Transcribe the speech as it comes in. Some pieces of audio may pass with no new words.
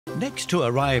Next to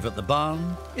arrive at the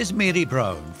barn is Mary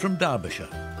Brown from Derbyshire.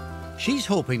 She's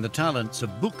hoping the talents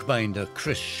of bookbinder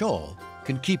Chris Shaw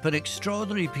can keep an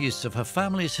extraordinary piece of her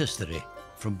family's history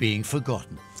from being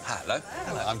forgotten. Hello.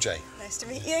 Hello. I'm Jay. Nice to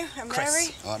meet you. I'm Chris.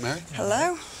 Mary. All right, Mary.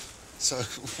 Hello. So,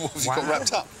 what have you got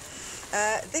wrapped up?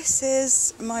 This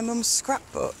is my mum's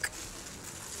scrapbook.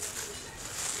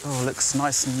 Oh, looks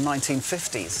nice in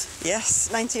 1950s.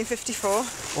 Yes, 1954.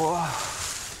 Whoa.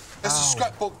 It's a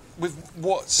scrapbook with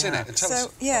what's in it? Tell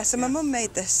us. So my mum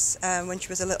made this when she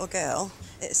was a little girl.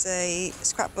 It's a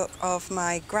scrapbook of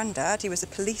my granddad. He was a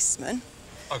policeman.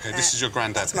 OK, this is your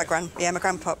granddad? That's my my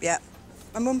grandpop, yeah.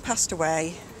 My mum passed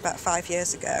away about 5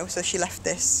 years ago, so she left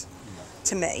this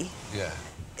to me. Yeah.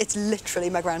 It's literally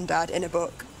my granddad in a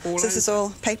book. So this is all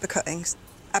paper cuttings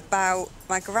about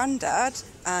my granddad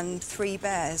and 3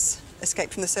 bears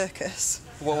escaped from the circus.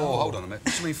 Whoa, hold on a minute.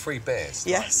 What do you mean 3 bears?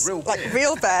 Yes, like real bears? like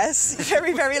real bears,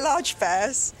 very, very large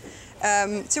bears.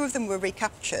 2 of them were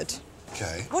recaptured.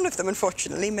 OK. One of them,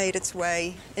 unfortunately, made its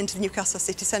way into the Newcastle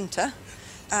city centre,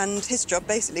 and his job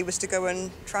basically was to go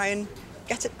and try and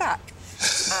get it back.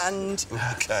 And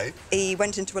he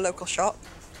went into a local shop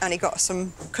and he got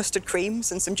some custard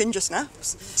creams and some ginger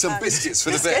snaps. Some biscuits for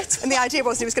the bear. And the idea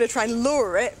was he was going to try and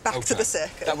lure it back to the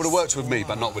circus. That would have worked with me,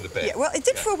 but not with the bear. Yeah, well, it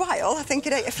did for a while. I think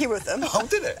it ate a few of them. Oh,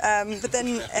 did it? But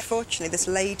then, unfortunately, this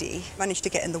lady managed to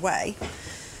get in the way,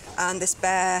 and this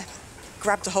bear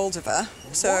grabbed a hold of her.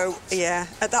 So, yeah,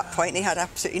 at that point, he had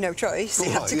absolutely no choice.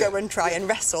 He had to go and try and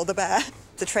wrestle the bear.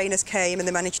 The trainers came and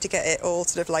they managed to get it all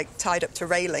sort of like tied up to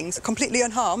railings. Completely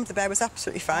unharmed, the bear was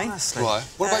absolutely fine. Honestly. Right.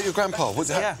 What about your grandpa? Was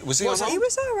he unharmed? He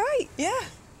was all right, yeah.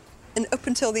 And up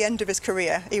until the end of his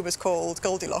career, he was called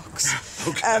Goldilocks.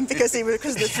 Because of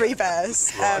the 3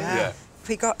 bears.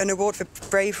 He got an award for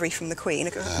bravery from the Queen.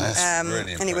 That's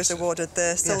really and he was awarded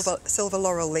the silver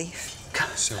laurel leaf.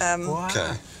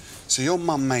 OK. So your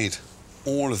mum made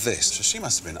all of this. So she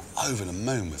must have been over the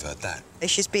moon with her dad.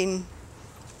 She's been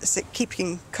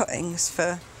keeping cuttings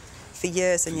for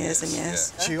years and years and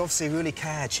years. She obviously really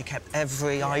cared. She kept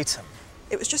every item.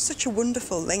 It was just such a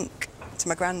wonderful link to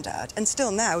my granddad, and still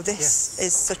now this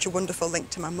is such a wonderful link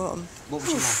to my mum. What would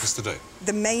you like us to do?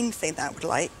 The main thing that I would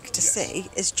like to see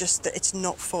is just that it's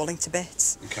not falling to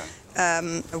bits. OK.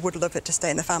 I would love it to stay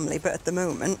in the family, but at the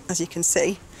moment, as you can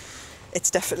see,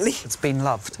 it's definitely... It's been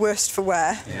loved. Worst for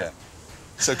wear. Yeah.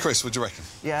 So, Chris, what do you reckon?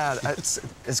 Yeah,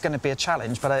 it's going to be a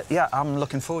challenge, but yeah, I'm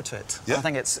looking forward to it. Yeah? I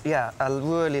think it's, a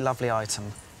really lovely item.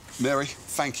 Mary,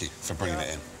 thank you for bringing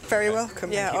it in. Very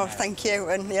welcome. Yeah, thank you,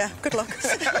 and yeah, good luck.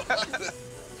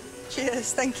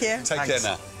 Cheers, thank you. Take care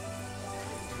now.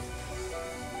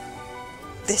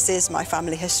 This is my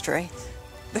family history.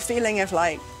 The feeling of,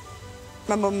 like,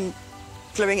 my mum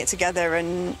gluing it together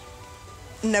and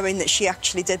knowing that she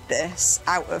actually did this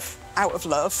out of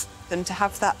love, and to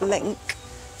have that link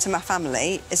to my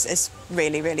family is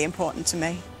really, really important to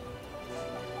me.